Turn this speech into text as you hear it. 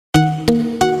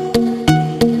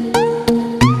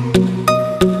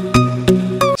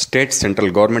State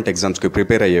central government ఎగ్జామ్స్కి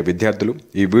prepare అయ్యే విద్యార్థులు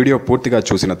ఈ వీడియో పూర్తిగా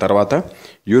చూసిన తర్వాత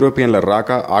యూరోపియన్ల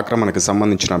రాక ఆక్రమణకు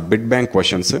సంబంధించిన బిడ్ బ్యాంక్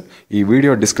క్వశ్చన్స్ ఈ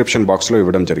వీడియో డిస్క్రిప్షన్ బాక్స్లో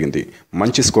ఇవ్వడం జరిగింది.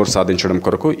 మంచి స్కోర్ సాధించడం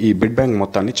కొరకు ఈ బిడ్ బ్యాంక్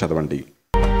మొత్తాన్ని చదవండి.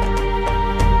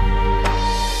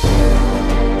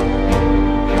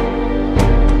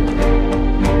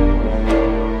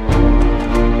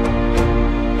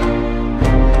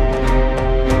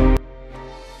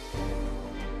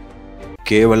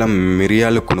 కేవలం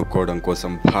మిరియాలు కొనుక్కోవడం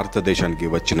కోసం భారతదేశానికి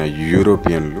వచ్చిన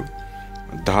యూరోపియన్లు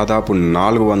దాదాపు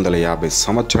 450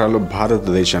 సంవత్సరాలు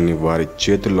భారతదేశాన్ని వారి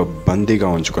చేతుల్లో బందీగా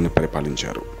ఉంచుకొని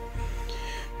పరిపాలించారు.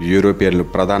 యూరోపియన్లు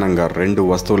ప్రధానంగా 2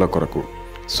 వస్తువుల కొరకు,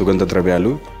 సుగంధ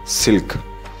ద్రవ్యాలు, సిల్క్,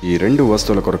 ఈ 2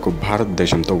 వస్తువుల కొరకు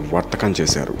భారతదేశంతో వర్తకం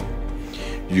చేశారు.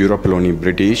 యూరోప్లోని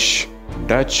British,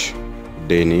 Dutch,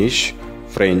 Danish,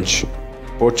 French,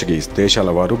 Portuguese దేశాల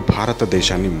వారు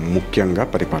భారతదేశాన్ని ముఖ్యంగా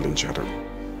పరిపాలించారు.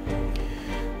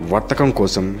 వర్తకం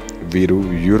కోసం వీరు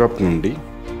యూరప్ నుండి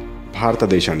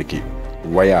భారతదేశానికి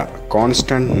వయా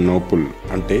కాన్స్టాంటినోపుల్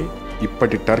అంటే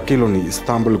ఇప్పటి టర్కీలోని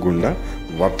ఇస్తాంబుల్ గుండా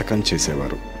వర్తకం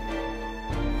చేసేవారు.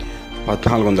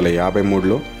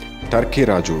 1453లో టర్కీ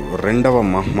రాజు 2వ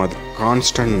మహమ్మద్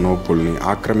కాన్స్టాంటినోపుల్ని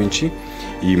ఆక్రమించి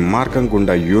ఈ మార్గం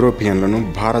గుండా యూరోపియన్లను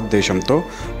భారతదేశంతో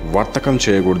వర్తకం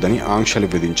చేయకూడదని ఆంక్షలు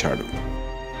విధించాడు.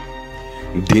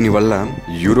 దీనివల్ల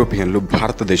యూరోపియన్లు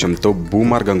భారతదేశంతో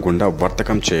భూమార్గం గుండా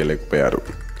వర్తకం చేయలేకపోయారు.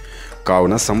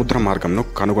 కావున సముద్ర మార్గంను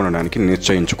కనుగొనడానికి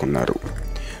నిశ్చయించుకున్నారు.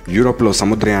 యూరోప్లో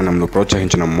సముద్రయానంను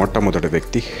ప్రోత్సహించిన మొట్టమొదటి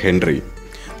వ్యక్తి హెన్రీ.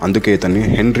 అందుకే ఇతన్ని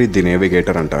హెన్రీ ది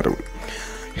నేవిగేటర్ అంటారు.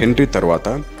 హెన్రీ తర్వాత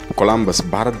కొలంబస్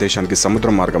భారతదేశానికి సముద్ర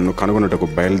మార్గంను కనుగొనుటకు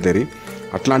బయలుదేరి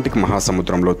అట్లాంటిక్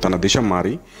మహాసముద్రంలో తన దిశ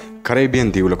మారి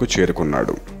కరేబియన్ దీవులకు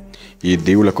చేరుకున్నాడు. ఈ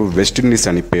దీవులకు వెస్టిండీస్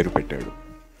అని పేరు పెట్టాడు.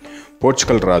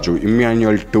 పోర్చుగల్ రాజు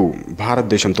ఇమ్మాన్యుయల్ II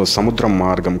భారతదేశంతో సముద్ర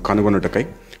మార్గం కనుగొనుటకై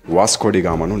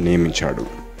వాస్కోడిగామాను నియమించాడు.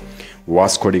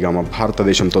 వాస్కోడిగామా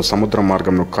భారతదేశంతో సముద్ర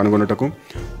మార్గంను కనుగొనుటకు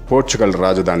పోర్చుగల్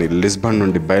రాజధాని లిస్బన్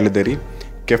నుండి బయలుదేరి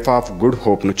కేప్ ఆఫ్ గుడ్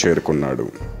హోప్ను చేరుకున్నాడు.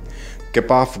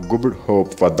 కేప్ ఆఫ్ గుడ్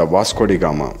హోప్ వద్ద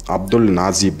వాస్కోడిగామా అబ్దుల్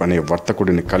నాజీబ్ అనే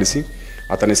వర్తకుడిని కలిసి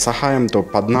అతని సహాయంతో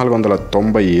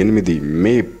 1498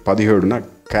 మే 17న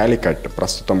కాలికట్,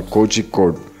 ప్రస్తుతం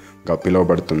కోజికోడ్గా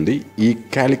పిలువబడుతుంది, ఈ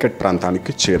కాలికట్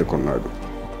ప్రాంతానికి చేరుకున్నాడు.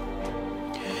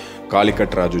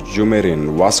 కాలికట్ రాజు జుమేరియన్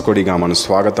వాస్కోడిగామాను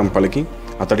స్వాగతం పలికి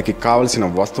అతడికి కావలసిన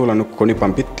వస్తువులను కొని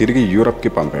పంపి తిరిగి యూరప్కి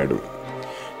పంపాడు.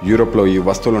 యూరోప్లో ఈ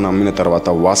వస్తువులను అమ్మిన తర్వాత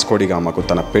వాస్కోడిగామాకు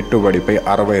తన పెట్టుబడిపై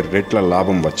 60 రెట్ల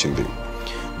లాభం వచ్చింది.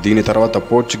 దీని తర్వాత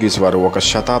పోర్చుగీస్ వారు 1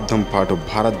 శతాబ్దం పాటు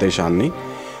భారతదేశాన్ని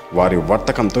వారి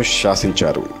వర్తకంతో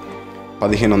శాసించారు.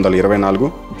 1524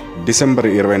 డిసెంబర్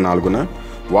 24న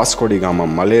వాస్కోడిగామా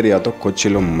మలేరియాతో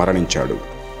కొచ్చిలో మరణించాడు.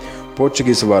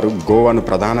 పోర్చుగీస్ వారు గోవాను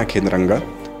ప్రధాన కేంద్రంగా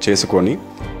చేసుకొని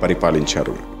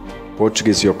పరిపాలించారు.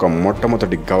 పోర్చుగీస్ యొక్క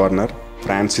మొట్టమొదటి గవర్నర్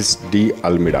ఫ్రాన్సిస్ డి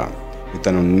అల్మిడా.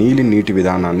 ఇతను నీటి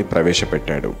విధానాన్ని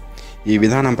ప్రవేశపెట్టాడు. ఈ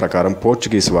విధానం ప్రకారం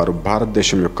పోర్చుగీస్ వారు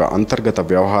భారతదేశం యొక్క అంతర్గత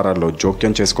వ్యవహారాల్లో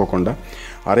జోక్యం చేసుకోకుండా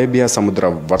అరేబియా సముద్ర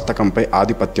వర్తకంపై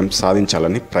ఆధిపత్యం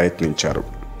సాధించాలని ప్రయత్నించారు.